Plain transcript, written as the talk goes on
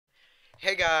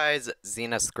Hey guys,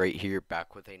 ZnS Great here,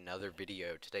 back with another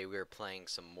video. Today we are playing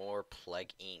some more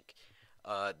Plague Inc.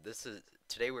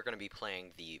 Today we're going to be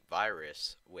playing the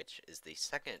virus, which is the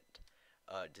second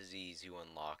disease you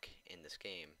unlock in this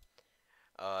game.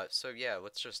 So yeah,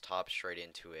 let's just hop straight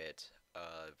into it.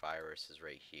 Virus is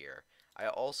right here. I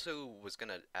also was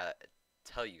gonna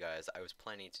tell you guys I was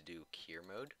planning to do cure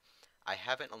mode. I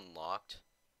haven't unlocked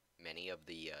many of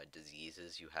the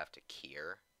diseases you have to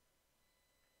cure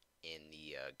in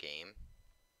the game.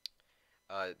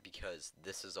 Because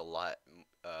this is a lot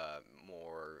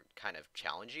more kind of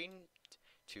challenging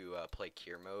to play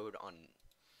cure mode on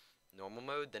normal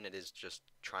mode than it is just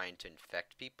trying to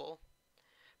infect people.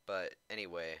 But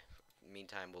anyway,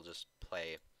 meantime, we'll just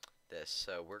play this.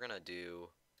 So we're gonna do.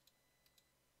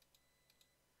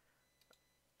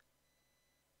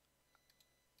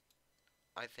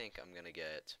 I think I'm gonna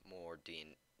get more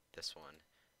DNA. This one,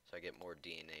 so I get more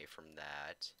DNA from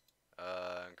that.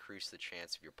 Increase the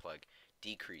chance of your plague.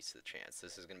 Decrease the chance.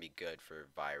 This is gonna be good for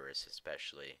virus,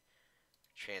 especially.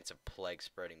 Chance of plague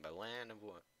spreading by land, and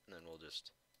then we'll just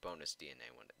bonus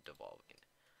DNA when devolving.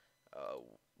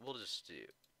 We'll just do.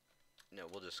 No,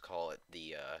 we'll just call it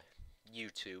the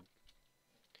YouTube.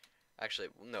 Actually,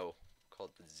 no, call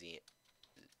it the Z.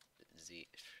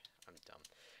 I'm dumb.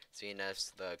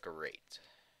 ZnS the Great.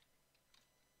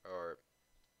 Or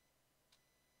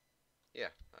yeah,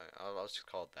 I'll just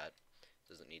call it that.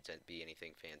 Doesn't need to be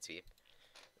anything fancy.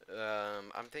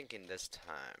 I'm thinking this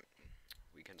time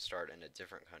we can start in a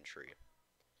different country.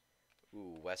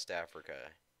 Ooh, West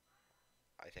Africa.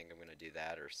 I think I'm gonna do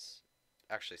that, or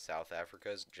actually South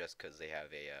Africa's just because they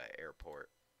have a airport.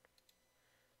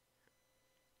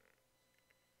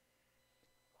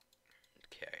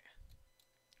 Okay.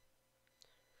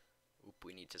 Oop,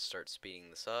 we need to start speeding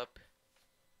this up.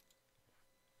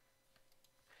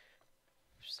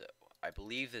 So I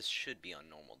believe this should be on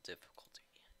normal difficulty.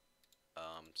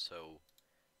 So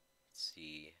let's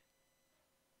see.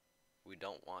 We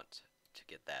don't want to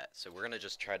get that, so we're gonna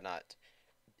just try not.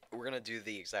 We're gonna do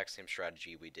the exact same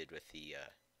strategy we did with the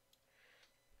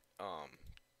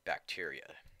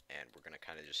bacteria, and we're gonna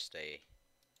kind of just stay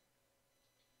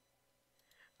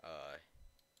uh,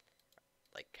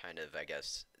 like kind of, I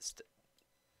guess,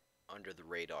 under the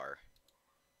radar.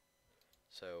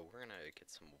 So we're gonna get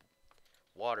some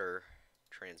water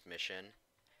transmission.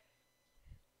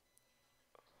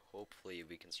 Hopefully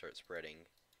we can start spreading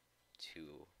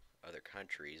to other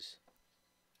countries.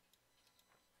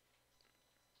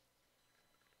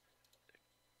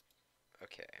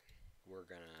 Okay, we're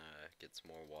gonna get some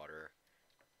more water.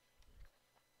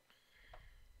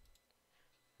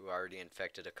 We already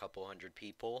infected a couple hundred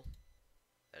people.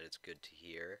 That is good to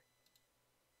hear.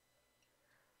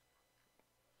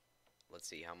 Let's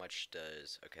see, how much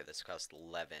does... Okay, this costs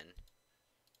 11.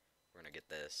 We're gonna get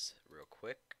this real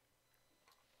quick.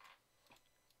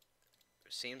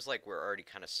 It seems like we're already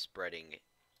kind of spreading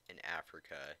in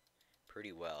Africa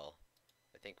pretty well.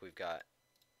 I think we've got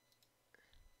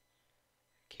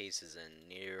cases in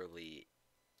nearly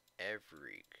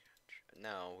every country.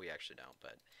 No, we actually don't,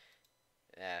 but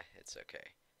it's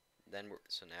okay.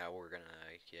 So now we're gonna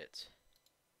get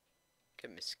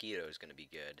mosquitoes gonna be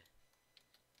good.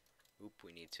 Oop,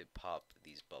 we need to pop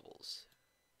these bubbles.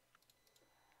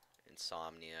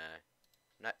 Insomnia.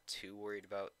 Not too worried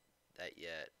about that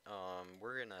yet.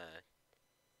 We're gonna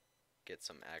get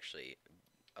some actually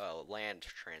land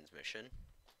transmission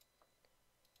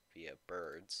via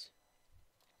birds.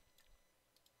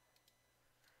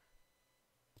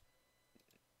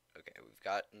 Okay, we've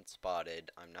gotten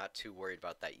spotted. I'm not too worried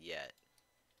about that yet.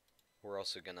 We're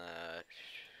also gonna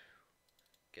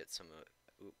get some.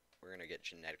 We're gonna get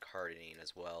genetic hardening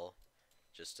as well,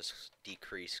 just to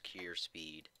decrease cure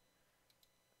speed.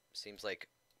 Seems like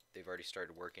they've already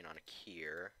started working on a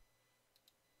cure.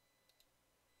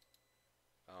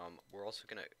 We're also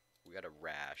gonna. We got a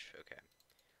rash. Okay.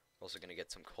 We're also gonna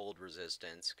get some cold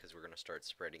resistance because we're gonna start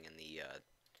spreading in the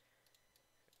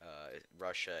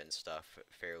Russia and stuff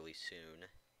fairly soon.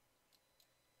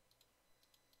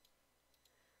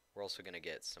 We're also gonna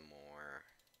get some more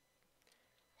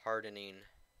hardening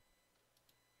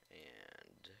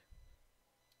and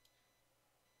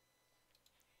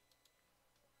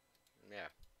yeah.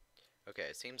 Okay,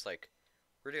 it seems like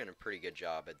we're doing a pretty good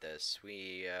job at this.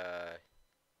 We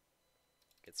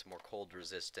get some more cold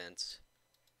resistance.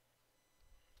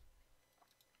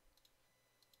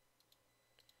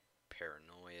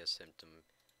 Paranoia symptom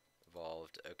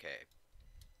evolved. Okay.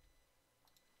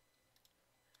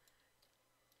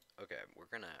 Okay, we're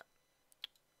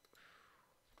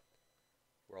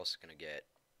also gonna get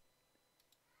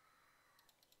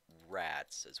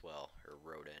rats as well, or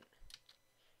rodent.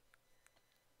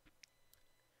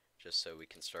 just so we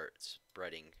can start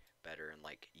spreading better in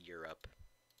like Europe.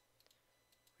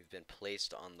 We've been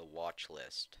placed on the watch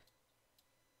list.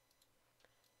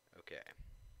 Okay.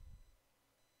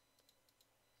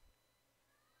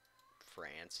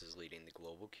 France is leading the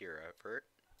global cure effort.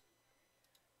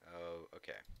 Oh,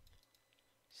 okay.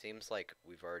 Seems like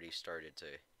we've already started to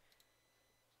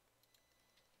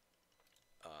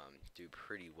do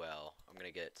pretty well. I'm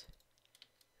gonna get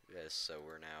this, so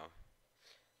we're now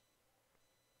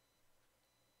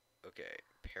okay.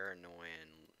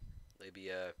 Paranoian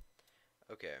Libya.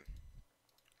 Okay.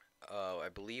 I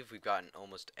believe we've gotten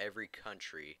almost every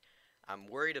country. I'm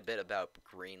worried a bit about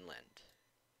Greenland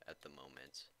at the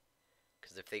moment,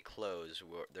 because if they close,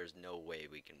 there's no way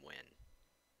we can win.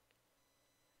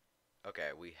 Okay,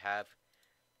 we have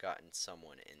gotten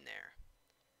someone in there.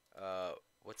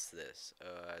 What's this?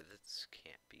 This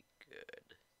can't be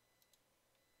good.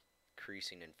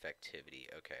 Increasing infectivity.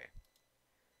 Okay.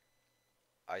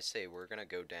 I say we're gonna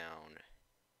go down.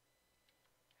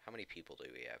 How many people do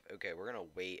we have? Okay, we're gonna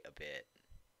wait a bit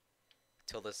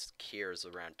till this cures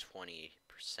around 20%.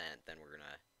 Then we're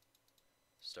gonna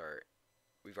start.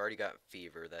 We've already got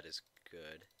fever. That is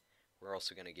good. We're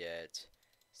also gonna get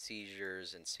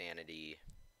seizures, insanity,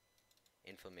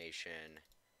 inflammation,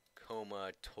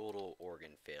 coma, total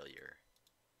organ failure.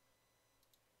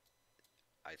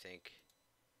 I think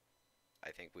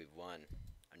we've won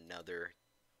another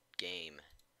game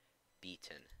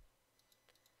beaten.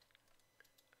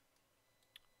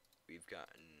 We've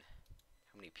gotten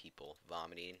how many people?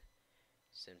 Vomiting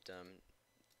symptom.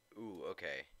 Ooh,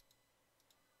 okay.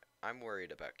 I'm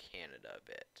worried about Canada a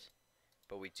bit.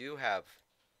 But we do have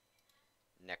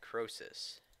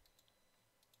necrosis.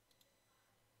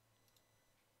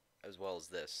 As well as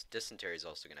this. Dysentery is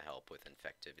also going to help with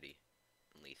infectivity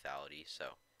and lethality.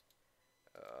 So,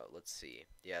 let's see.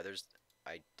 Yeah,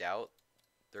 I doubt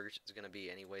there's going to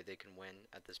be any way they can win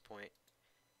at this point,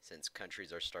 since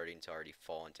countries are starting to already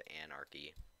fall into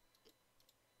anarchy.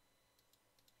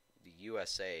 The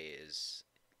USA is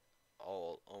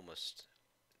almost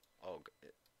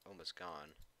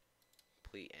gone.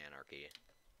 Complete anarchy.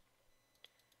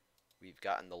 We've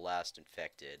gotten the last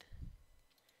infected.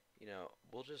 You know,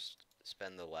 we'll just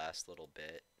spend the last little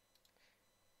bit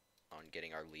on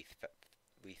getting our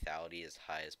lethality as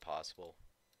high as possible.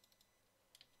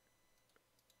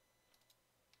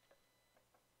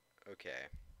 Okay.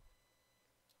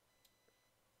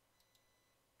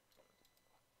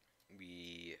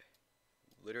 We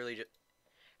literally just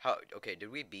okay,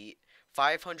 did we beat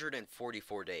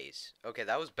 544 days? Okay,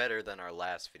 that was better than our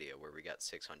last video where we got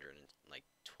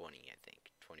 620, I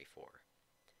think, 24.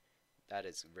 That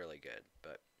is really good,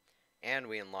 and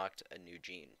we unlocked a new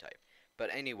gene type. But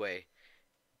anyway,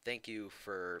 thank you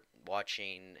for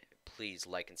watching. Please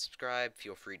like and subscribe.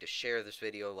 Feel free to share this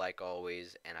video like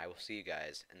always, and I will see you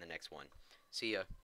guys in the next one. See ya.